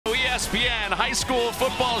ESPN High School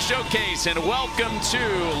Football Showcase, and welcome to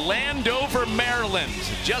Landover, Maryland,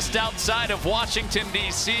 just outside of Washington,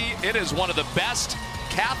 D.C. It is one of the best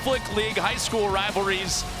Catholic League high school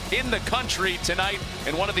rivalries in the country tonight,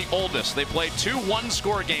 and one of the oldest. They played 2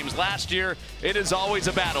 one-score games last year. It is always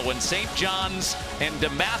a battle when St. John's and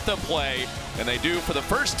DeMatha play, and they do for the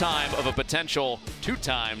first time of a potential 2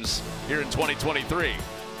 times here in 2023.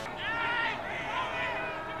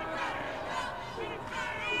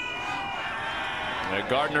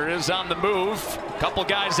 Gardner is on the move. A couple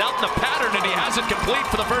guys out in the pattern, and he has it complete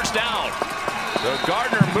for the first down. So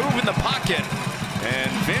Gardner moving the pocket,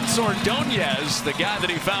 and Vince Ordonez, the guy that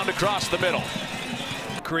he found across the middle.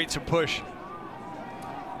 Create some push.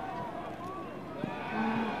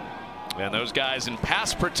 And those guys in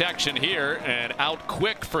pass protection here, and out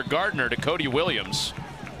quick for Gardner to Cody Williams.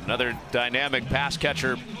 Another dynamic pass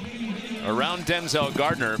catcher around Denzel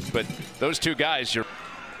Gardner, but those 2 guys,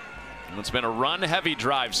 it's been a run-heavy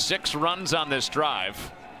drive. 6 runs on this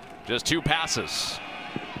drive, just 2 passes.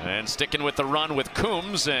 And sticking with the run with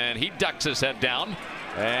Coombs, and he ducks his head down.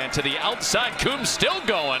 And to the outside, Coombs still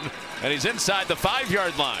going, and he's inside the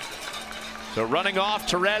 5-yard line. So running off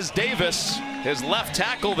Therese Davis, his left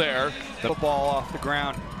tackle there. The football off the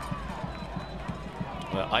ground.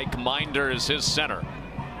 Ike Minder is his center.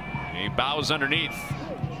 He bows underneath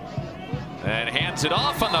and hands it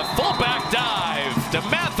off on the fullback dive.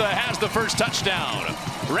 DeMatha has the first touchdown.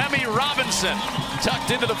 Remy Robinson tucked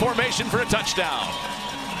into the formation for a touchdown.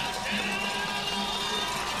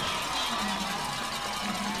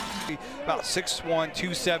 About 6'1",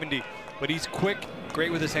 270, but he's quick,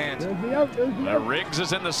 great with his hands. Riggs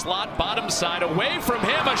is in the slot, bottom side, away from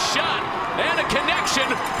him, a shot and a connection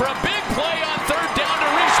for a big play on 3rd down to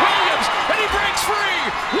Reese Williams, and he breaks free.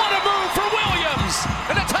 What a move for Williams,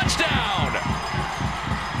 and a touchdown.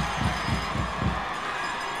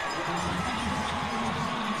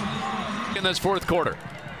 In this 4th quarter.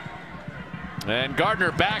 And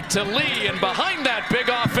Gardner back to Lee, and behind that big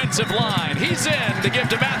offensive line, he's in to give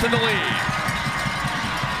DeMatha the lead.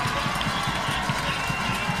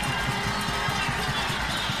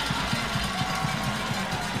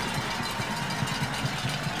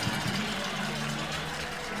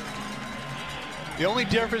 The only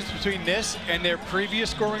difference between this and their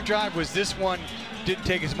previous scoring drive was this one didn't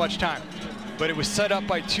take as much time, but it was set up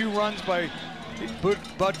by 2 runs by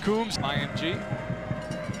Bud Coombs. IMG.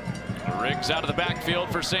 Riggs out of the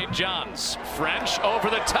backfield for St. John's. French over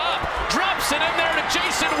the top, drops it in there to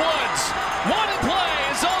Jason Woods. One play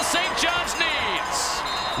is all St. John's needs.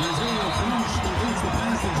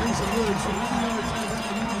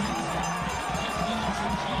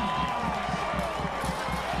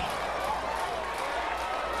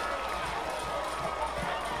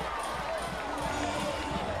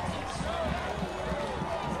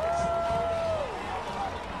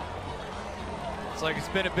 It's like it's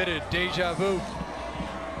been a bit of deja vu.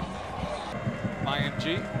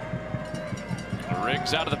 IMG.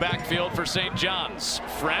 Riggs out of the backfield for St. John's.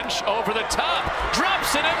 French over the top,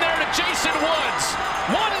 drops it in there to Jason Woods.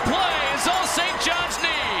 One play is all St. John's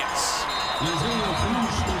needs.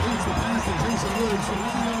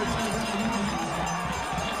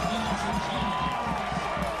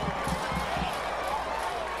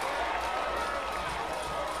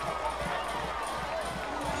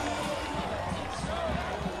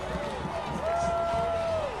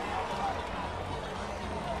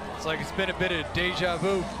 It's like it's been a bit of deja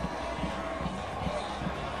vu.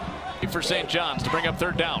 For St. John's to bring up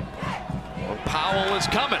 3rd down. Well, Powell is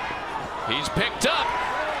coming. He's picked up,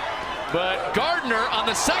 but Gardner on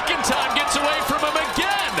the 2nd time gets away from him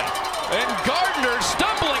again. And Gardner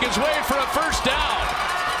stumbling his way for a first down.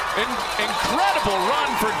 Incredible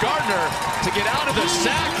run for Gardner to get out of the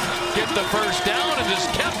sack, get the first down, and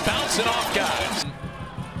just kept bouncing off guys.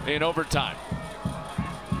 In overtime.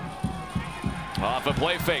 Off a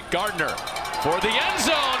play fake, Gardner for the end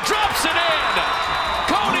zone, drops it in.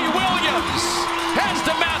 Cody Williams has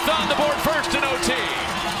DeMatha on the board first in OT.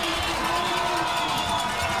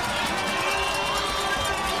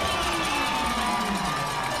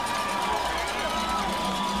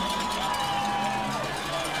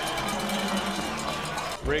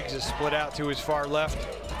 Riggs is split out to his far left.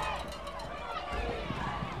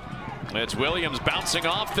 It's Williams bouncing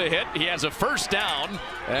off the hit. He has a first down,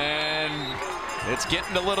 and it's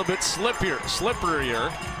getting a little bit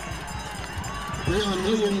slipperier.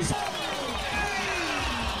 Williams.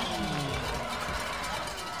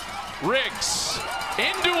 Riggs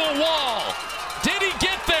into a wall. Did he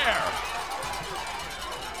get there?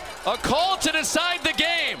 A call to decide the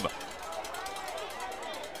game.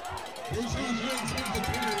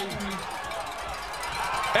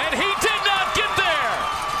 And he did.